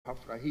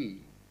Hafla hii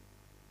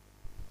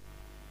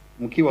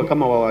mkiwa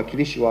kama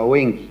wawakilishi wa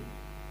wengi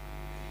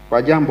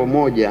kwa jambo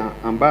moja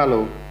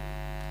ambalo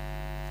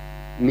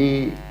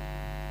ni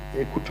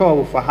kutoa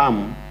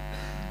ufahamu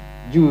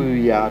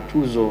juu ya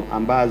tuzo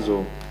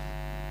ambazo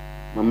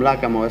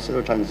Mamlaka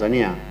Mawasiliano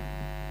Tanzania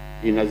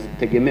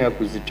inazitegemea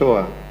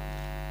kuzitoa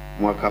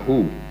mwaka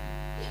huu,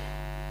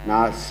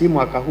 na si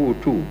mwaka huu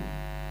tu,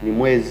 ni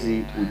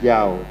mwezi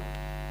ujao,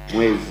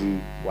 mwezi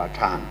wa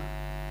 5.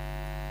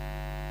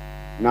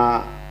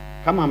 Na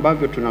kama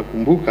ambavyo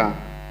tunakumbuka,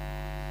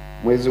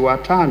 mwezi wa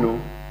 5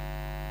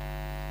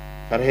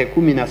 tarehe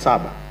 17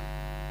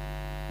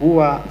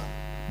 huwa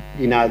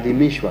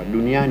inaadhimishwa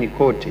duniani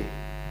kote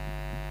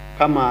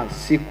kama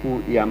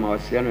siku ya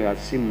mawasiliano ya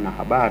simu na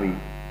habari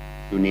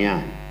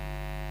duniani.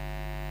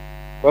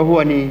 Kwa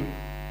huwa ni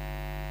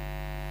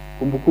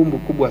kumbukumbu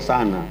kubwa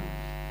sana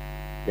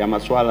ya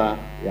masuala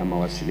ya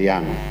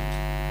mawasiliano,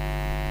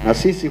 na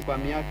sisi kwa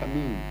miaka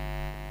mingi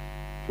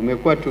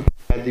tumekuwa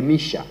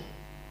tukiadhimisha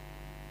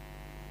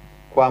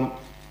kwa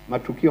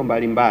matukio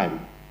mbalimbali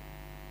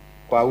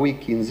kwa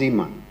wiki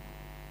nzima,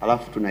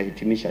 alafu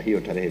tunahitimisha hiyo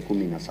tarehe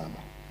 17.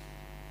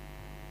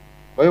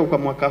 Kwa hiyo kwa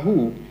mwaka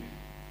huu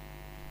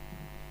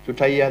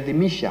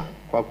tutaiadhimisha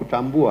kwa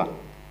kutambua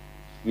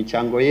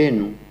michango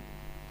yenu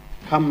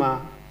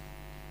kama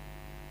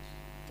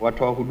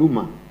watoa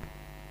huduma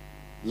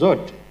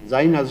zote za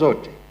aina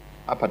zote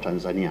hapa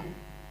Tanzania.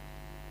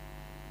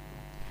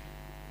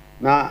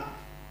 Na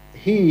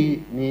hii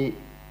ni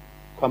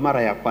kwa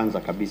mara ya kwanza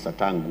kabisa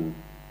tangu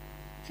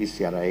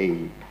TCRA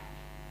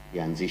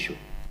ianzishwe,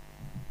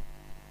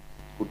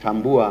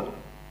 kutambua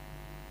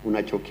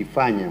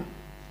unachokifanya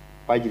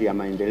kwa ajili ya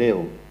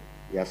maendeleo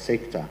ya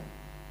sekta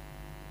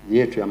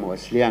yetu ya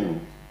mawasiliano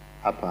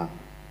hapa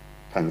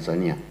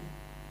Tanzania.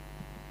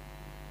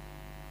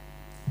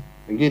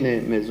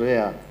 Wengine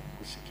mezoea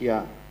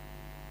kusikia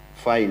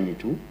faini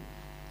tu,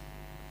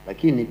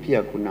 lakini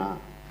pia kuna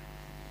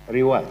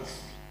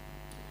rewards.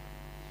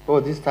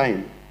 So this time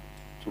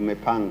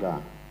tumepanga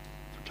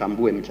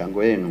tutambue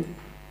michango yenu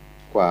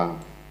kwa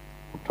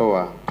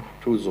kutoa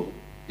tuzo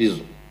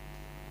hizo.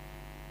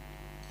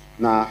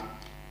 Na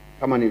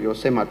kama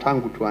nilivyosema,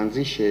 tangu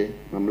tuanzishe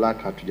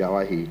mamlaka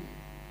hatujawahi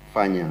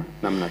fanya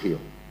namna hiyo.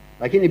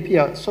 Lakini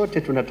pia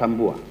sote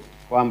tunatambua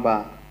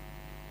kwamba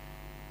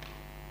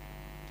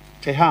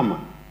Tehama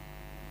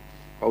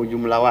kwa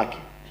ujumla wake,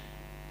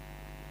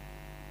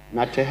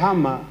 na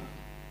Tehama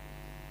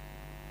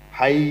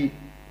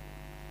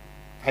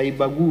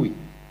haibagui.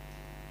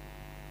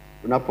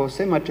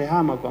 Unaposema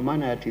Tehama kwa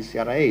maana ya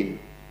TCRA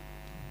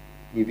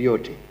ni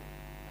vyote.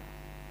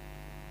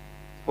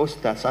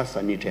 Posta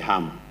sasa ni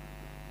Tehama.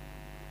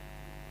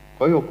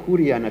 Kwa hiyo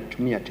kuria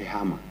anatumia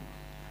Tehama.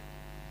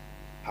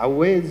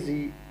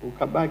 Hauwezi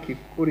ukabaki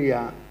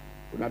kuria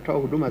unatoa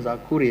huduma za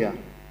kuria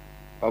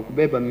kwa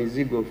kubeba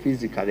mizigo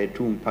physically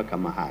tu mpaka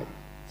mahali.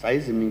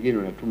 Saizi mingine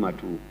unatuma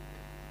tu,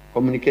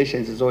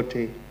 communications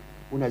zote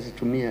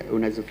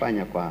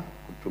unazifanya kwa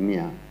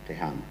kutumia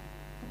Tehama.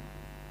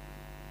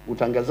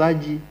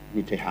 Utangazaji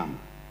ni Tehama.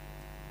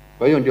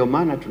 Kwa hiyo ndio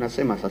maana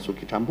tunasema sasa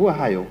ukitambua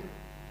hayo,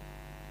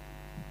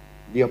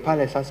 ndio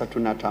pale sasa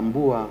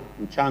tunatambua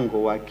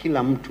mchango wa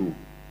kila mtu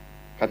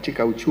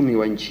katika uchumi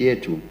wa nchi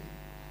yetu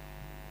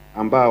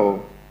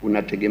ambao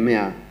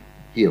unategemea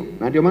hiyo.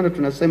 Na ndio maana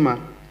tunasema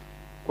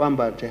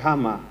kwamba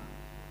Tehama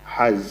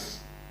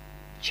has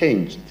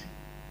changed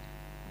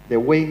the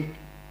way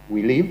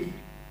we live,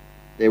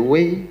 the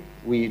way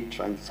we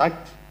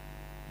transact,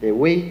 the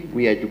way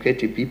we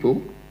educate people,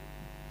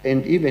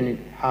 and even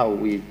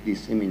how we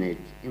disseminate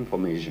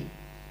information.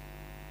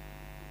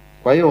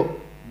 Kwa hiyo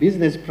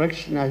business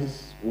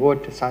practitioners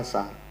wote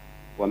sasa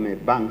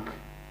wamebank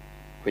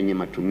kwenye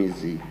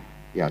matumizi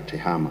ya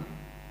Tehama.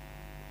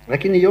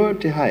 Lakini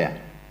yote haya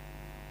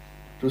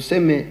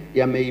tuseme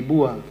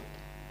yameibua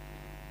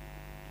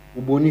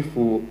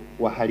ubunifu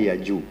wa hali ya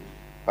juu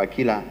kwa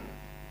kila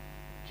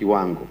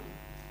kiwango.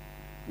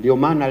 Ndio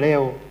maana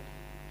leo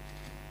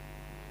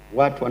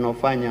watu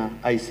wanaofanya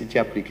ICT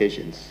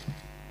applications,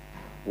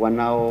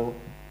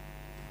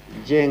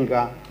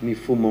 wanaojenga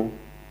mifumo,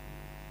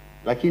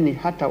 lakini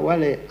hata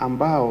wale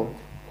ambao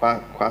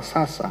kwa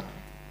sasa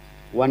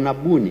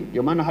wanabuni,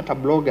 ndio maana hata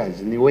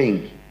bloggers ni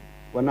wengi,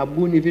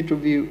 wanabuni vitu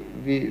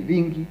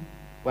vingi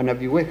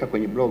wanaviweka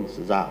kwenye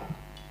blogs zao,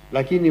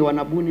 lakini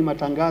wanabuni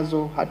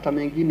matangazo hata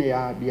mengine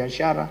ya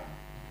biashara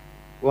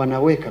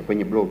wanaweka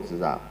kwenye blogs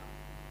zao.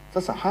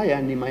 Sasa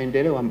haya ni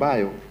maendeleo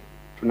ambayo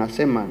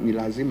tunasema ni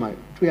lazima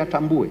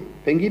tuyatambue.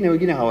 Pengine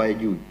wengine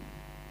hawayajui.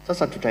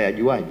 Sasa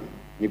tutayajuaje?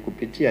 Ni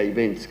kupitia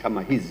events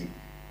kama hizi,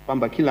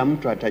 kwamba kila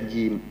mtu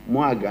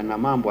atajimwaga na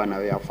mambo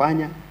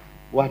anayoyafanya,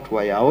 watu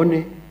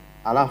wayaone,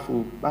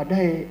 alafu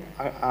baadaye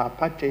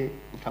apate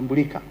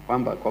kutambulika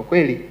kwamba kwa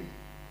kweli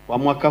kwa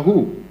mwaka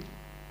huu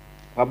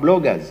wa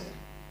bloggers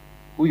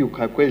huyu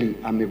kwa kweli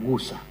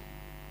amegusa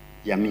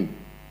jamii.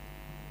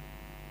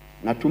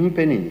 Na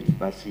tumpe nini?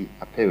 Basi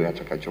apewe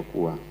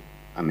atakachokuwa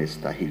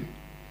amestahili.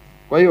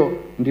 Kwa hiyo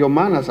ndio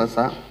maana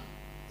sasa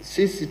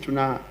sisi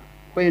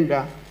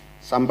tunakwenda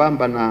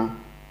sambamba na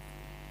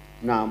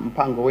na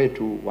mpango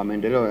wetu wa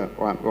maendeleo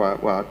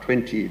wa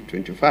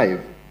 2025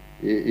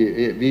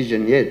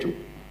 vision yetu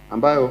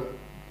ambayo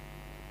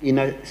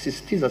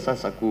inasisitiza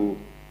sasa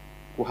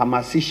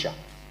kuhamasisha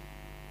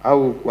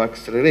au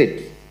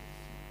kuaccelerate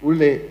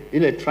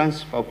ile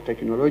transfer of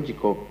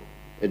technological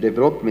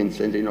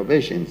developments and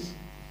innovations,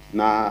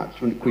 na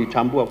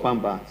kuitambua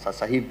kwamba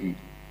sasa hivi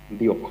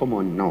ndio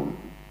common norm,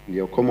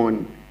 ndio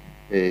common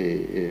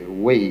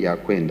way ya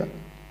kwenda.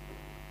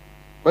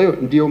 Kwa hiyo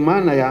ndio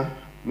maana ya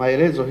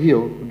maelezo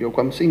hiyo, ndio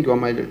kwa msingi wa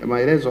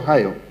maelezo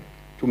hayo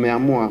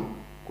tumeamua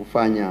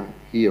kufanya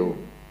hiyo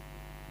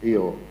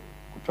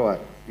kutoa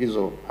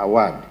hizo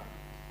award.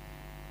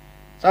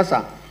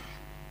 Sasa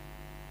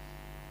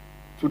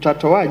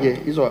tutatoaje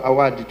hizo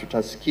award?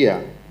 Tutasikia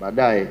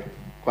baadaye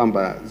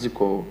kwamba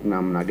ziko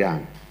namna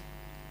gani,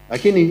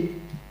 lakini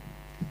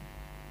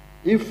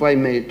if I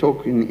may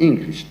talk in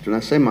English,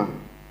 tunasema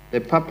the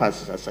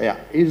purpose sasa ya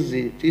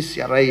hizi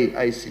TCRA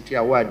ICT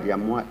award ya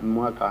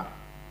mwaka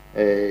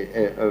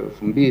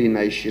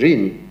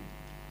 2020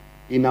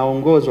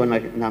 inaongozwa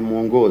na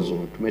mwongozo.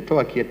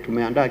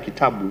 Tumeandaa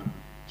kitabu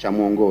cha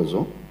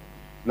mwongozo,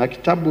 na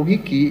kitabu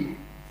hiki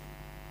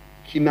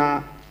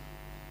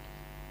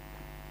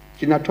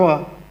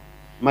kinatoa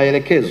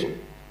maelekezo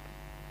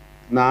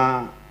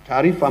na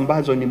taarifa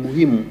ambazo ni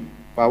muhimu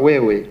kwa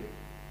wewe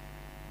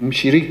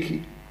mshiriki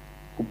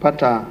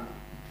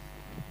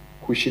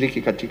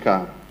kushiriki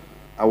katika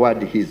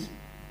award hizi.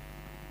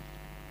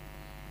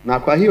 Na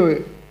kwa hiyo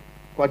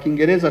kwa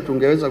Kiingereza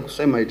tungeweza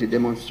kusema it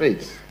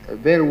demonstrates a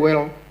very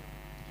well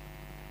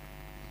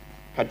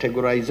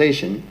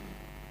categorization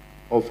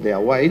of the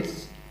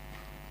awards,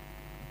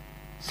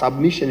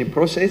 submission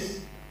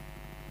process,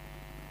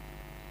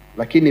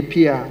 lakini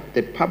pia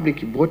the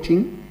public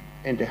voting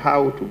and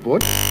how to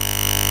vote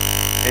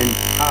and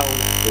how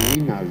the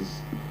winners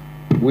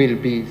will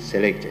be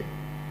selected.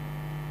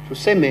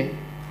 Tuseme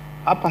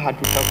hapa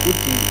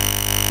hatutafuti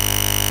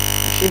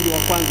mshindi wa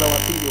kwanza, wa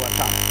pili, wa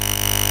tatu.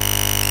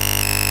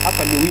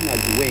 Hapa ni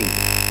winners wengi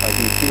kwa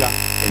kila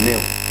eneo.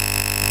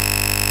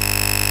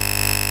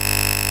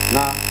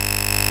 Na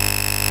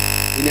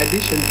in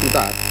addition to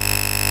that,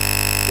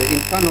 the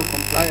internal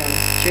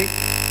compliance check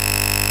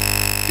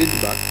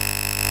feedback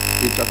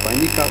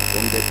itafanyika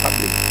from the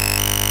public,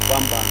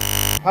 kwamba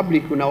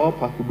public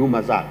unawapa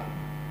huduma zako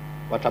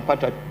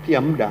watapata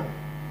pia muda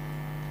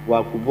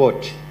wa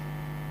kuvote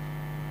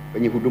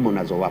kwenye huduma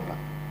unazowapa.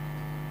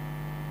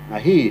 Na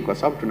hii kwa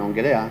sababu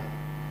tunaongelea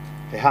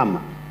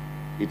Tehama,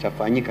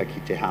 itafanyika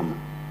kitehama.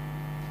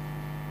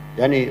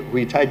 Yaani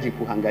huhitaji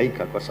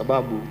kuhangaika, kwa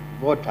sababu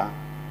vota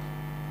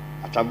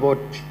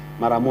atavote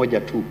mara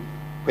moja tu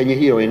kwenye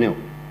hiyo eneo.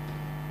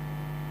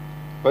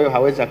 Kwa hiyo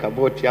hawezi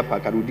akavote hapa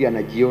akarudia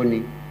na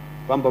jioni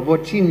kwamba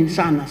votini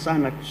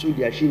sana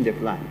kusudi ashinde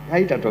fulani.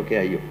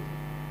 Haitatokea hiyo.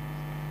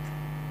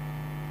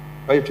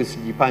 Kwa hiyo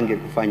tusijipange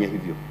kufanya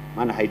hivyo,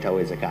 maana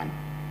haitawezekana.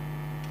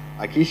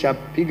 Akisha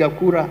piga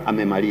kura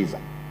amemaliza,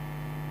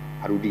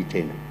 arudi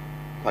tena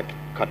kwa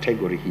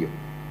category hiyo.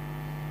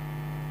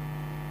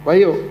 Kwa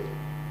hiyo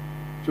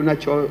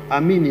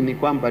tunachoamini ni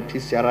kwamba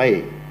TCRA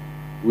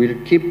will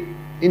keep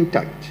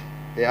intact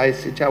the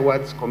ICT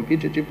awards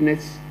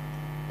competitiveness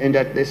and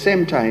at the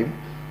same time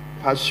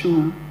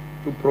pursue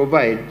to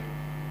provide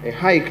a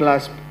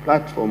high-class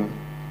platform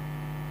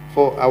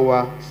for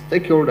our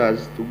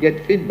stakeholders to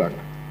get feedback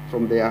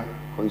from their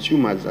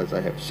consumers, as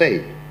I have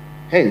said.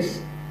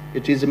 Hence,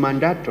 it is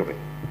mandatory.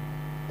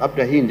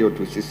 Labda hii ndio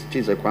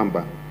tusisitize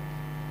kwamba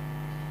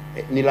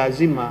ni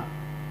lazima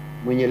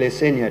mwenye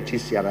leseni ya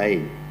TCRA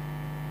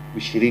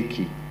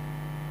ushiriki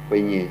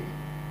kwenye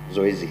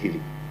zoezi hili.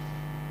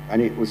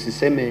 Yaani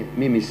usiseme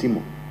mimi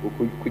simo,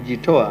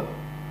 kujitoa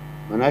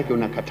maana yake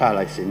unakataa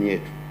leseni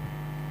yetu.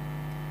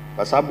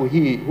 Kwa sababu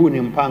huu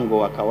ni mpango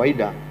wa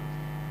kawaida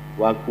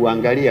wa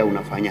kuangalia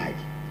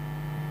unafanyaje.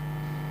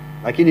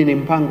 Lakini ni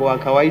mpango wa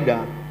kawaida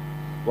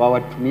wa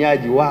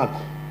watumiaji wako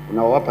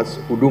unaowapa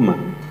huduma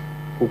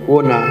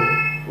kukuona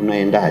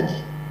unaendaje.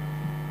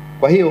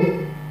 Kwa hiyo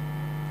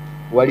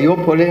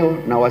waliopo leo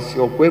na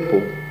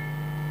wasiokuwepo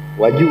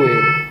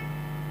wajue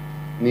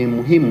ni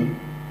muhimu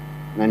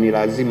na ni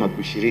lazima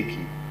kushiriki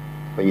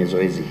kwenye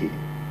zoezi hili.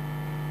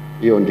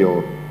 Hiyo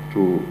ndio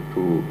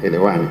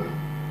tuelewane.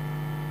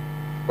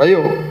 Kwa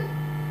hiyo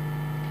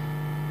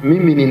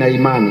mimi nina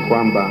imani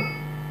kwamba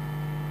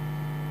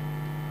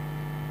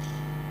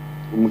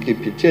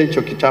mkipitia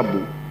hicho kitabu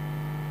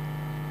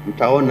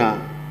mtaona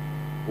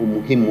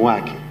umuhimu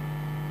wake.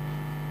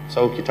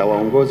 So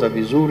kitawaongoza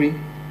vizuri,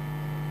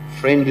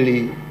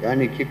 friendly,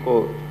 yani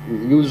kiko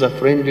user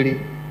friendly,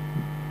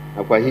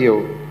 na kwa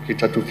hiyo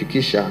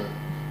kitatufikisha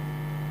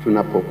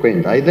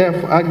tunapokwenda. I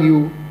therefore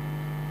argue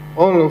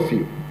all of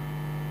you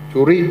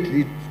to read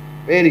it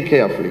very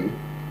carefully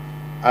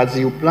as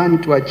you plan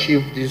to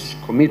achieve this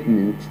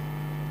commitment,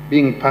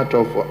 being part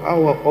of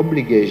our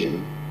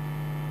obligation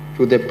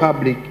to the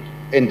public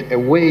and a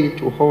way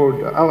to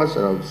hold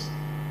ourselves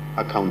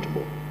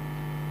accountable.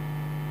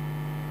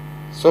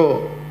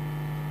 So,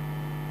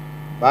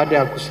 baada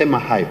ya kusema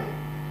hayo,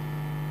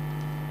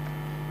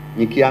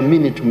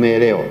 nikiamini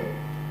tumeelewa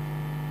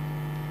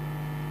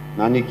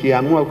na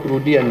nikiamua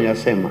kurudia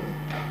ninasema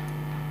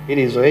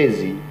hili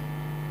zoezi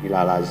ni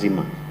la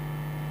lazima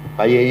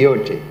kwa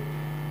yeyote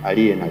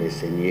aliye na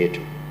leseni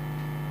yetu,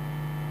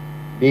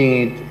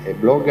 being it a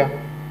blogger,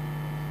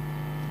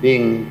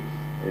 being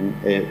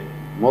a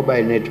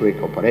mobile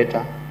network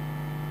operator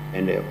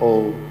and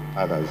all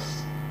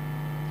others.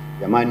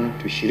 Jamani,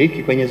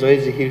 tushiriki kwenye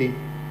zoezi hili,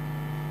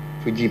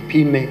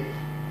 tujipime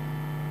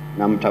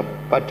na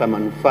mtapata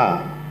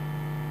manufaa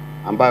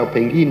ambayo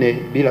pengine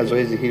bila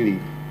zoezi hili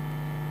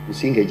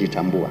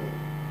msingejitambua.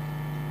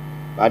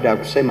 Baada ya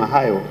kusema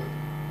hayo,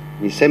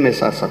 niseme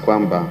sasa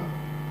kwamba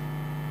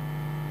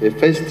the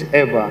first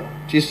ever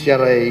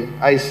TCRA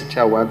ICT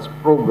Awards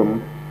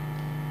program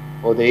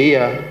for the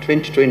year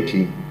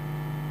 2020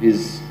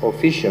 is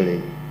officially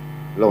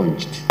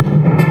launched.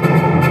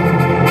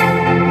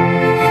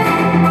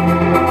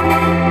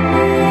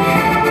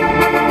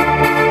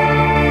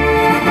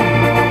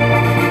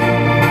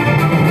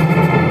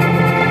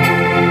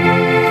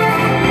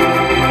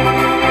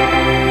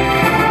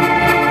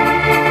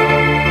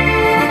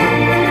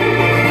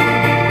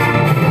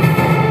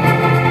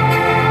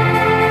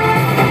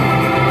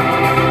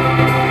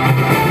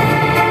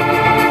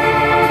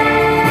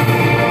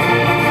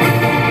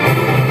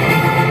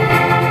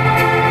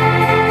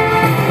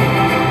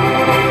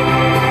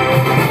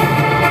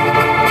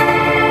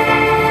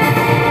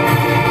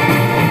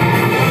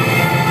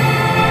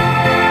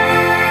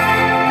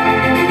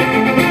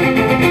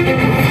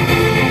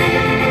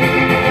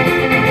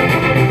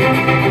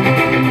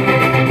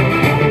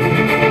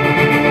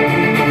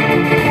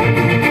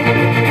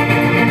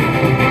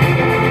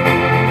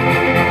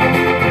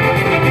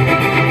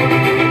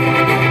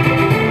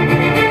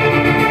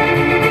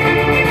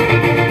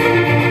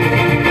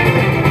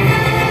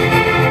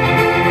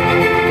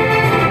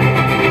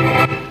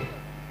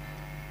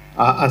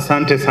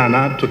 Asante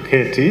sana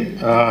tuketi.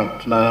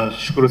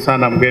 Tunashukuru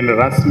sana mgeni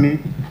rasmi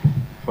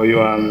for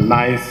your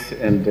nice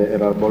and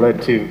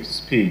elaborative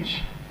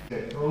speech. The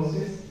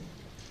process,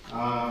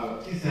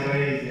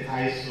 TCRA is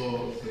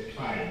ISO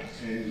certified,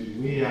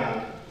 and we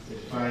are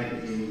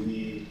certified in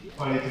the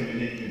quality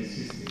management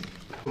system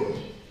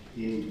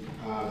in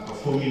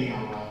performing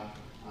our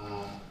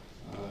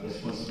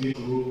responsibility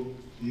through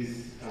this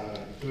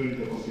during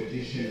the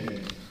competition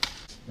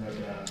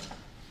and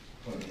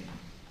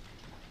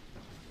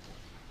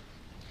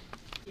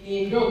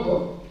ni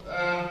ndogo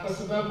kwa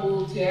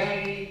sababu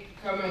tayari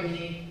kama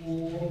ni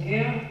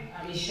kuongea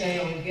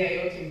ameshaongea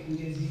yote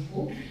mkurugenzi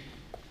mkuu,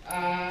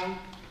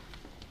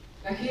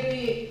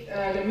 lakini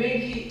na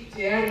mengi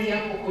tayari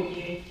yapo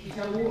kwenye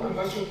kitabu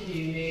ambacho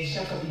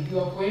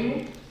kimeshakabidhiwa kwenu,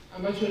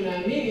 ambacho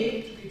naamini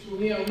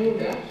tukitumia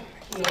muda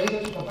tunaweza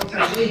tukapata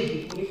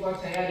mengi kuliko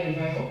hata yale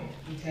ambayo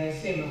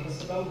nitayasema, kwa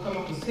sababu kama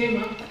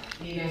kusema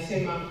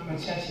ninasema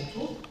machache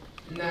tu.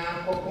 Na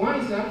kwa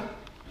kwanza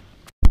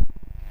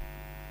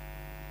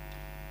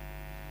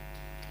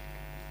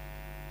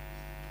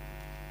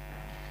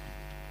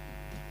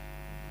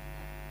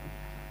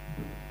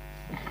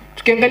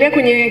tukiangalia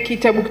kwenye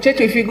kitabu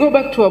chetu, if we go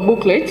back to our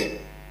booklet,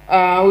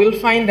 we'll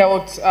find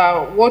out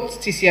what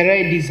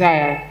TCRA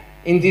desire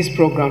in this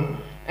program.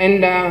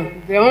 And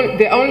there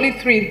are only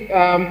three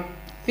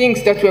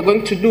things that we're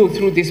going to do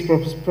through this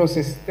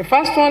process. The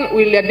first one,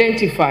 we'll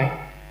identify,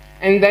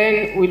 and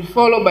then we'll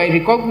follow by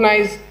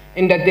recognize,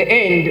 and at the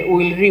end,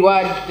 we'll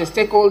reward the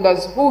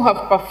stakeholders who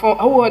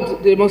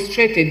have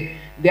demonstrated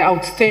the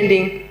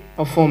outstanding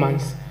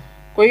performance.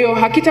 Kwa hiyo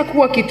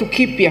hakitakuwa kitu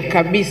kipya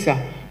kabisa,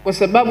 kwa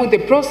sababu the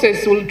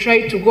process will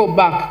try to go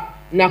back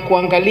na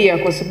kuangalia,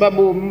 kwa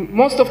sababu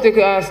most of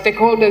the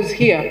stakeholders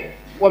here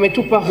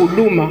wametupa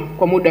huduma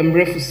kwa muda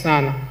mrefu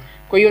sana.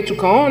 Kwa hiyo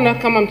tukaona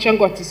kama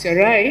mchango wa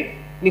TCRA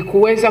ni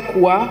kuweza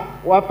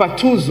kuwapa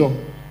tuzo,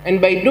 and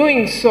by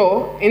doing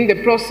so in the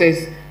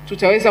process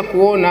tutaweza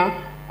kuona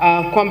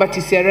kwamba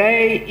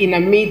TCRA ina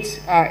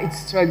meet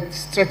its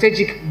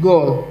strategic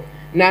goal.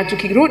 Na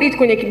tukirudi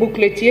kwenye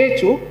booklet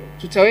yetu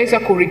tutaweza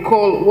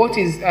kurecall what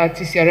is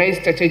TCRA's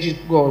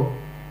strategic goal.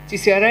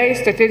 TCRA's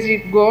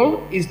strategic goal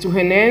is to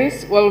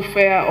enhance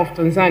welfare of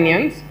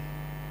Tanzanians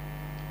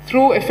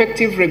through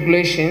effective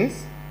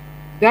regulations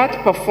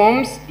that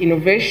promotes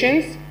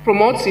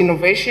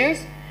innovations,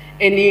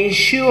 and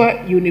ensure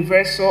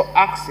universal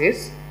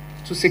access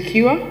to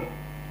secure,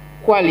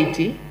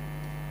 quality,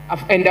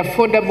 and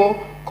affordable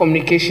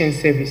communication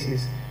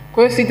services.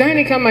 Kwa hiyo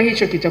sidhani kama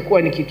hicho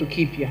kitakuwa ni kitu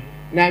kipya.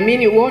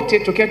 Naamini wote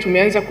tokea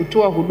tumeanza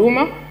kutoa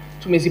huduma,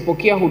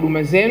 tumezipokea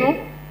huduma zenu.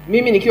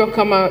 Mimi nikiwa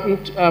kama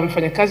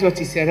mfanyakazi wa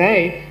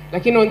TCRA,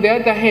 lakini on the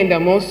other hand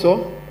I'm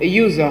also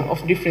a user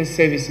of different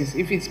services.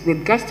 If it's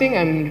broadcasting,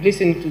 I'm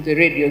listening to the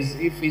radios.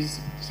 If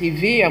it's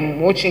TV,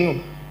 I'm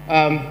watching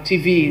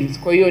TVs.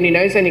 Kwa hiyo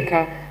ninaweza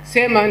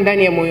nikasema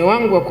ndani ya moyo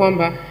wangu wa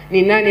kwamba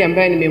ni nani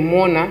ambaye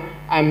nimemwona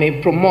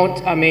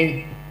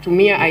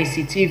ametumia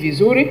ICT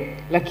vizuri,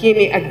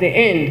 lakini at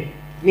the end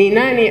ni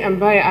nani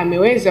ambaye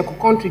ameweza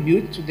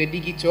kucontribute to the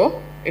digital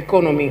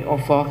economy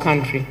of our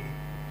country.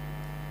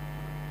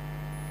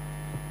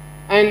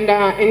 And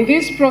in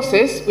this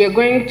process, we are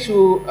going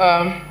to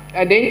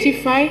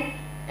identify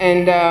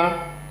and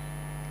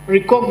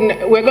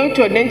we're going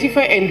to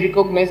identify and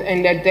recognize,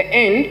 and at the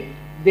end,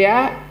 there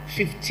are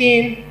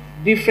 15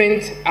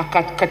 different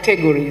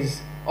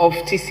categories of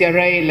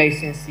TCRA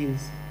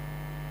licenses.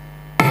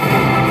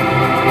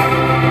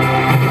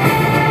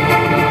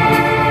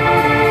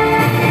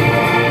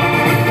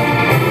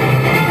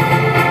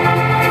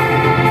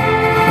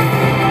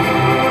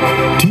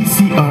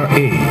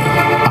 TCRA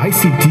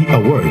ICT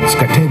Awards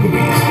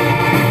categories.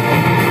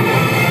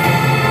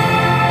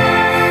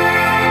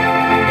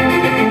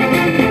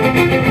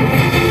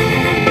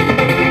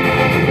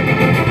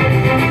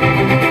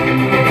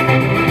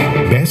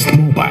 Best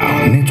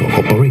Mobile Network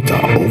Operator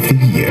of the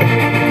Year.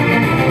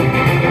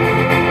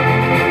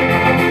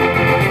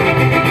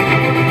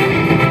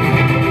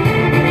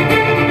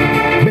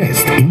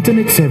 Best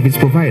Internet Service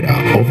Provider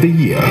of the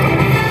Year.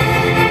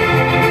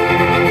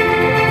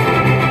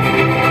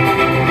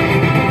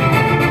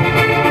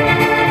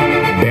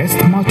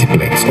 Best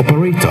Multiplex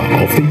Operator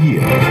of the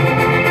Year.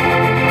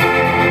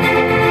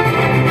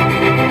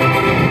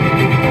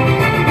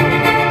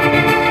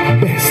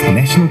 Best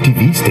National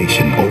TV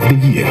Station of the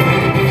Year.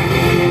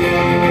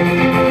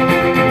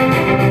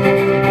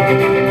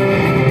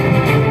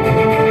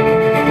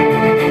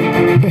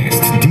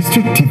 Best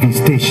District TV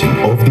Station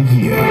of the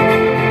Year.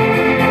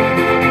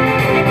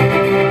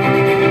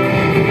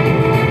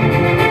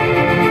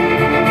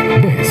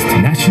 Best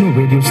National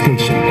Radio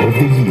Station of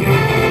the Year.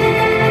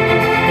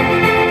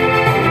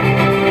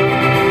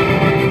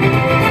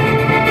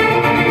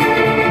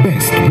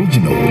 Best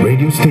Regional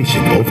Radio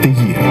Station of the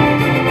Year.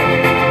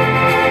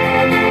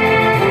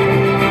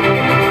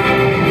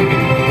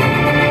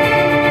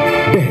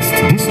 Best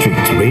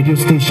District Radio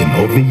Station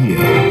of the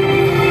Year.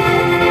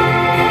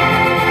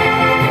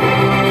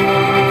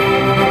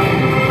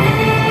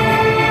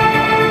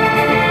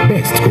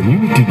 Best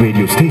Community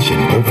Radio Station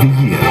of the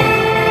Year.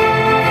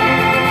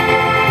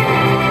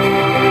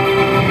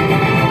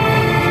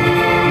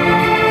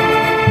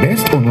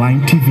 Best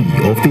Online TV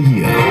of the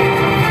Year.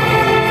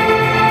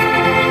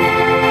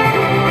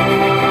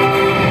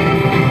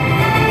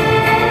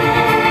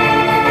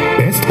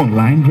 Best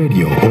Online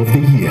Radio of the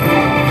Year.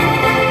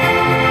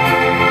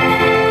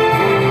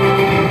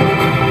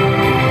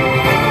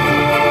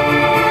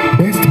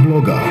 Best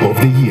Blogger of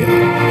the Year.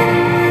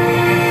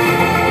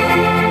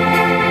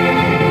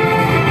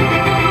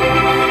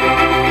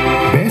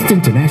 Best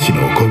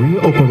International Career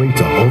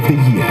Operator of the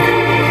Year.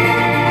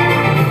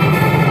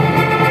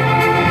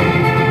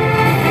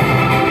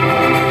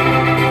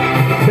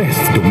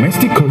 Best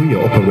Domestic Career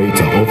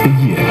Operator of the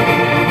Year.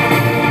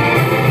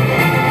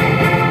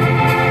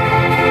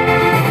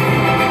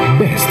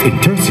 Best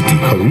Intercity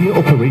Career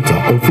Operator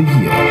of the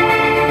Year.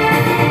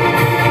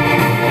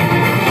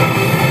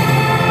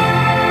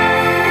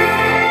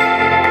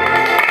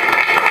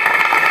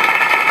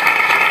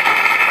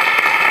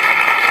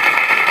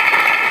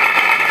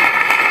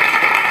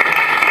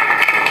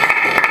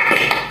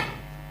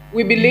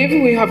 We believe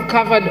we have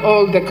covered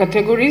all the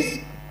categories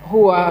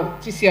who are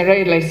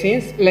TCRA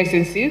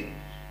licenses,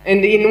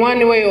 and in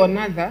one way or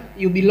another,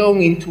 you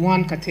belong into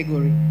one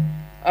category.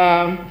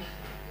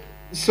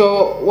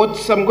 So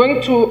what I'm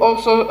going to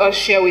also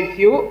share with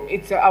you,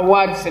 it's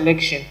award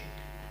selection.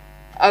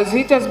 As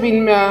it has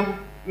been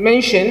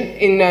mentioned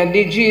in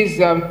DG's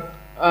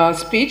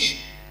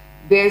speech,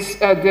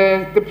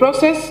 the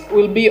process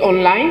will be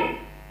online.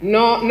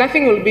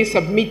 Nothing will be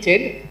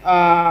submitted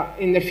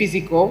in the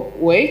physical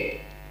way.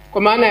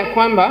 Kwa maana ya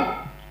kwamba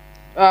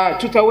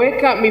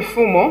tutaweka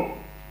mifumo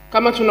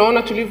kama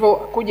tunaona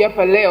tulivyokuja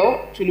hapa leo,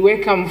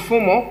 tuliweka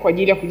mfumo kwa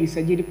ajili ya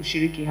kujisajili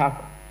kushiriki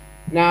hapa.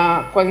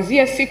 Na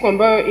kuanzia siku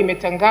ambayo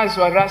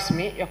imetangazwa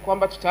rasmi ya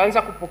kwamba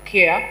tutaanza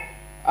kupokea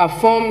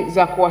form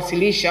za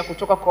kuwasilisha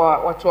kutoka kwa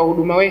watu wa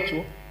huduma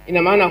wetu,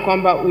 ina maana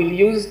kwamba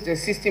we'll use the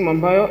system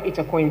ambayo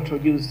itakuwa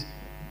introduced.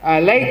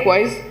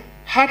 Likewise,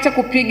 hata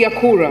kupiga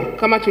kura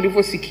kama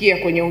tulivyosikia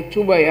kwenye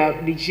hotuba ya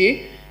DG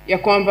ya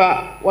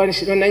kwamba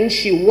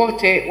wananchi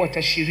wote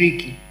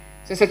watashiriki.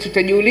 Sasa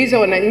tutajiuliza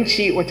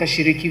wananchi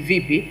watashiriki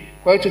vipi?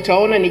 Kwa hiyo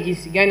tutaona ni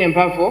jinsi gani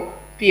ambavyo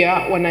pia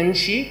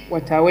wananchi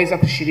wataweza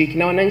kushiriki,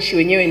 na wananchi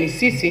wenyewe ni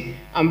sisi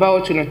ambao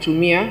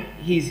tunatumia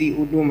hizi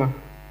huduma.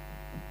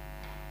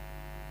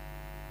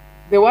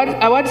 The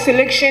award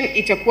selection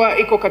itakuwa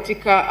iko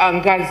katika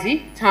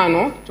ngazi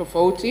 5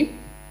 tofauti,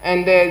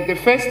 and the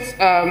first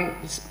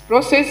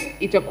process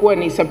itakuwa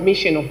ni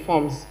submission of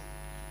forms.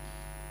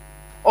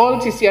 All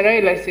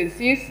TCRA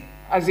licensees,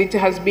 as it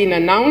has been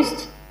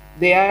announced,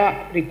 they are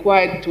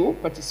required to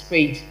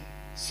participate.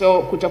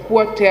 So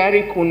kutakuwa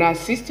tayari kuna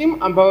system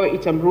ambayo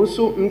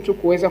itamruhusu mtu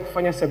kuweza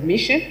kufanya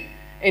submission,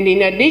 and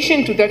in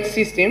addition to that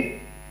system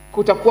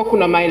kutakuwa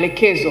kuna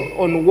maelekezo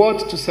on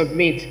what to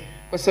submit,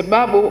 kwa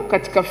sababu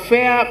katika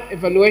fair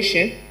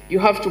evaluation you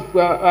have to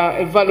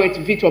evaluate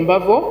vitu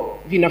ambavyo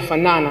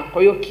vinafanana.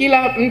 Kwa hiyo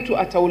kila mtu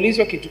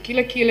ataulizwa kitu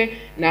kile kile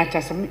na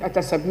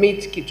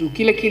atasubmit kitu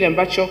kile kile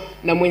ambacho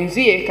na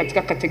mwenzie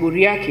katika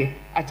kategori yake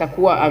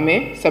atakuwa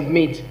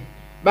amesubmit.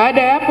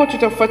 Baada ya hapo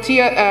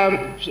tutafuatia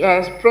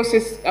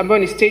process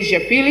ambayo ni stage ya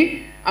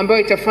pili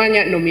ambayo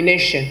itafanya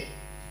nomination.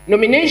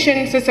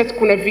 Nomination sasa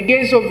kuna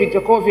vigezo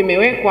vitakao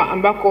vimewekwa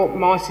ambako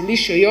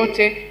mawasilisho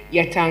yote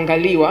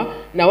yataangaliwa,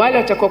 na wale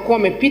watakaokuwa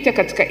wamepita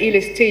katika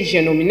ile stage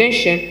ya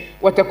nomination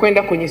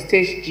watakwenda kwenye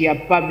stage ya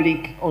public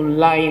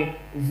online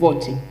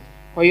voting.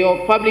 Kwa hiyo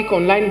public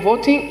online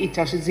voting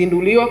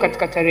itazinduliwa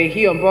katika tarehe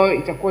hiyo ambayo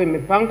itakuwa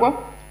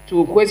imepangwa,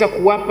 tuweza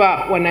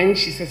kuwapa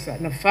wananchi sasa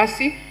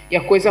nafasi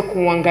ya kuweza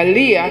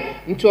kuangalia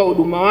mtoa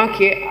huduma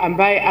wake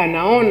ambaye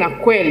anaona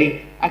kweli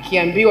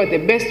akiambiwa the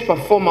best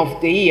performer of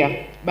the year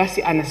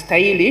basi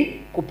anastahili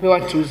kupewa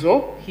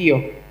tuzo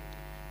hiyo.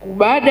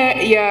 Baada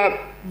ya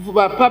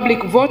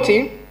public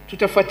voting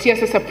tutafuatia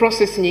sasa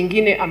process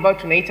nyingine ambayo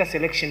tunaita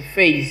selection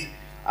phase.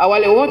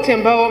 Wale wote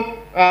ambao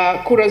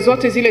kura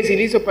zote zile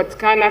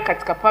zilizopatikana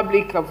katika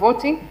public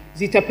voting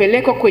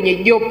zitapelekwa kwenye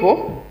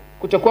jopo.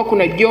 Kutakuwa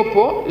kuna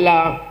jopo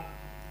la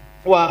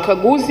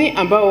wakaguzi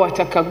ambao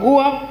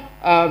watakagua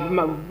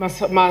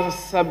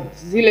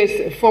zile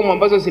fomu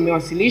ambazo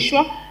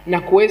zimewasilishwa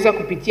na kuweza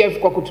kupitia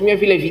kwa kutumia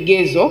vile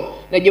vigezo,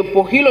 na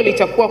jopo hilo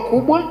litakuwa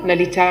kubwa na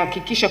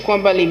litahakikisha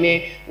kwamba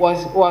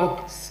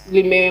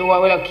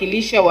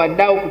limewakilisha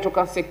wadau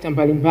kutoka sekta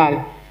mbalimbali.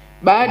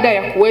 Baada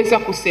ya kuweza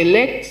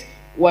kuselect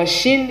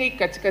washindi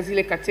katika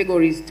zile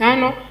categories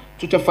 5,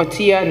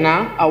 tutafuatia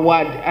na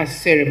award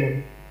ceremony.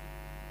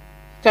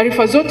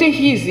 Taarifa zote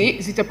hizi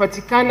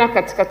zitapatikana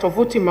katika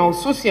tovuti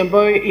mahususi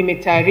ambayo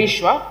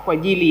imetayarishwa kwa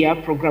ajili ya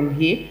programu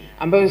hii,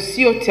 ambayo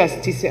sio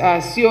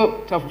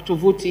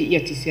tovuti ya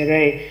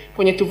TCRA.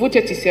 Kwenye tovuti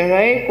ya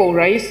TCRA kwa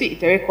urahisi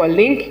itawekwa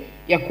link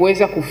ya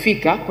kuweza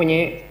kufika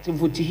kwenye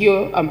tovuti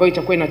hiyo ambayo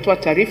itakuwa inatoa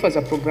taarifa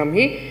za programu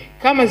hii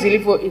kama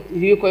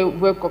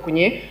zilivyowekwa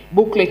kwenye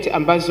booklet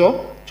ambazo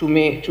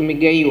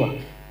tumegaiwa.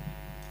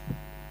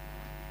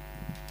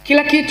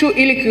 Kila kitu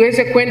ili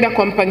kiweze kwenda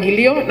kwa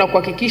mpangilio na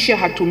kuhakikisha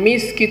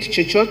hatumiss kitu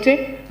chochote,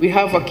 we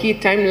have a key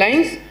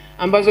timelines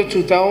ambazo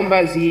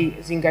tutaomba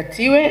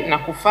zingatiwe na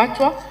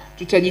kufuatwa.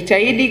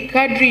 Tutajitahidi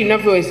kadri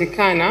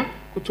inavyowezekana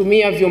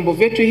kutumia vyombo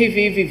vyetu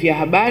hivi vya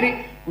habari,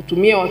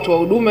 kutumia watu wa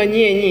huduma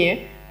nyie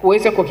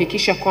kuweza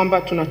kuhakikisha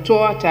kwamba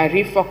tunatoa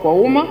taarifa kwa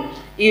umma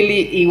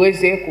ili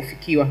iweze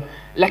kufikiwa.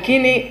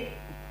 Lakini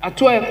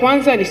hatua ya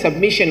kwanza ni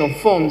submission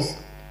of forms.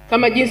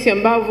 Kama jinsi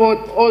ambavyo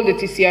all the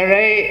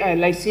TCRA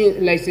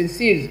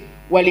licensees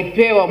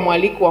walipewa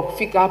mwaliko wa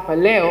kufika hapa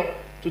leo,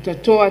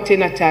 tutatoa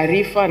tena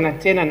taarifa na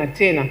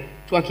tena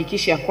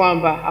tuhakikisha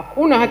kwamba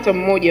hakuna hata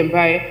mmoja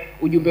ambaye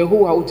ujumbe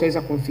huu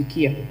hautaweza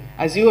kumfikia.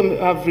 As you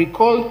have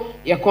recalled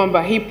ya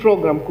kwamba hii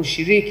program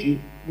kushiriki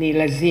ni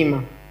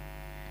lazima.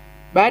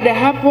 Baada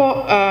hapo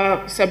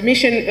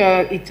submission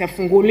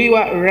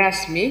itafunguliwa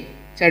rasmi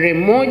tarehe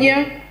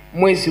 1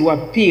 mwezi wa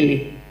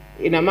pili.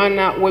 Ina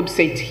maana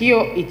website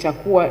hiyo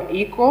itakuwa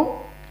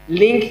iko,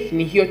 link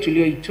ni hiyo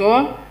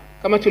tulioitoa.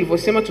 Kama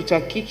tulivyosema,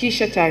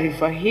 tutahakikisha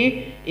taarifa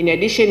hii in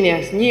addition ya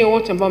nyie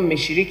wote ambao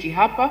mmeshiriki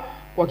hapa,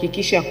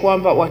 kuhakikisha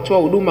kwamba watoa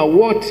huduma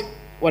wote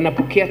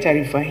wanapokea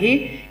taarifa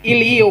hii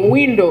ili hiyo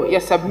window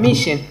ya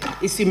submission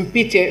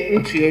isimpite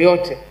mtu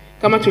yoyote.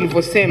 Kama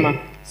tulivyosema,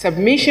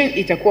 submission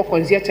itakuwa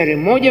kuanzia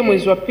tarehe 1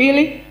 mwezi wa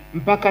pili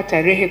mpaka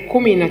tarehe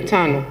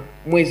 15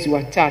 mwezi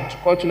wa 3.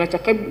 Kwa hiyo tuna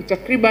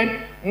takriban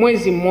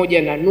mwezi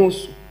 1.5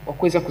 wa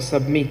kuweza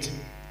kusubmit.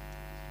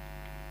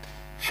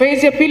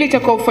 Phase ya pili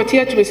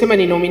itakayofuatia tumesema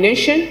ni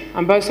nomination,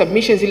 ambayo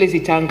submission zile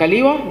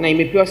zitaangaliwa na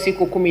imepewa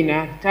siku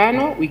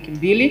 15, wiki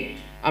 2,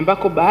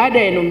 ambako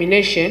baada ya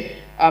nomination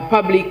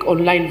public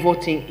online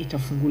voting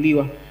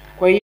itafunguliwa.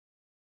 Kwa hiyo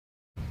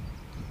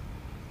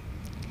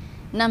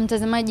na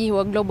mtazamaji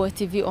wa Global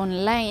TV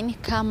Online,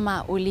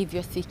 kama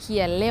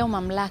ulivyosikia leo,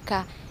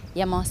 Mamlaka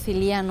ya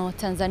Mawasiliano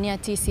Tanzania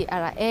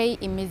TCRA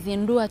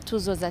imezindua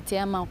tuzo za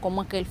Tehama kwa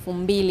mwaka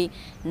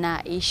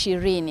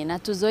 2020, na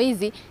tuzo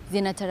hizi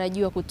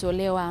zinatarajiwa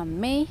kutolewa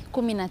Mei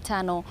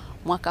 15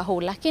 mwaka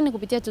huu. Lakini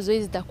kupitia tuzo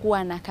hizi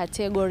zitakuwa na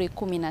category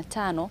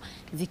 15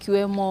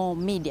 zikiwemo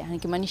media,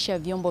 nikimaanisha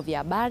vyombo vya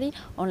habari,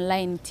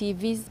 online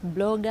TVs,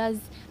 bloggers,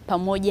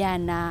 pamoja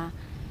na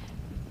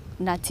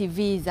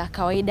TV za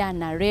kawaida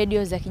na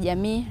radio za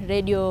kijamii,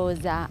 radio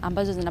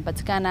ambazo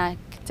zinapatikana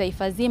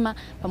taifa zima,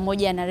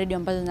 pamoja na radio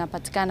ambazo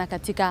zinapatikana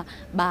katika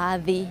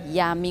baadhi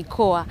ya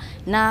mikoa.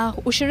 Na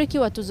ushiriki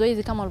wa tuzo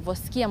hizi, kama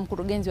ulivyosikia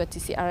mkurugenzi wa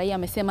TCRA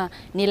amesema,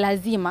 ni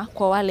lazima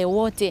kwa wale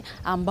wote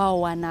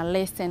ambao wana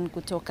lesson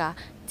kutoka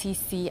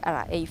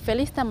TCRA.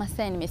 Felista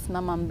Masai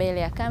nimesimama mbele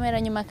ya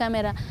kamera, nyuma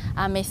kamera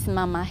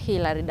amesimama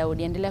Hilary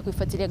Daudi. Endelea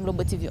kuifuatilia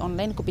Global TV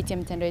Online kupitia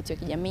mitandao yetu ya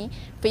kijamii,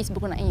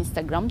 Facebook na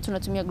Instagram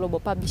tunatumia Global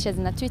Publishers,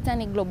 na Twitter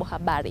ni Global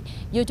Habari.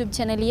 YouTube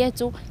channel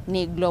yetu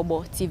ni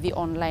Global TV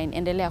Online.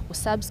 Endelea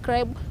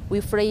kusubscribe,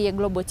 uifurahie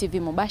Global TV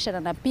mubashara,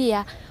 na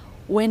pia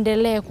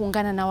uendelee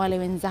kuungana na wale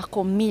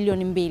wenzako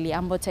milioni 2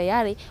 ambao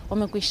tayari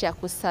wamekwisha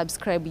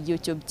kusubscribe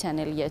YouTube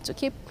channel yetu.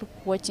 Keep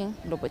watching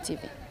Global TV.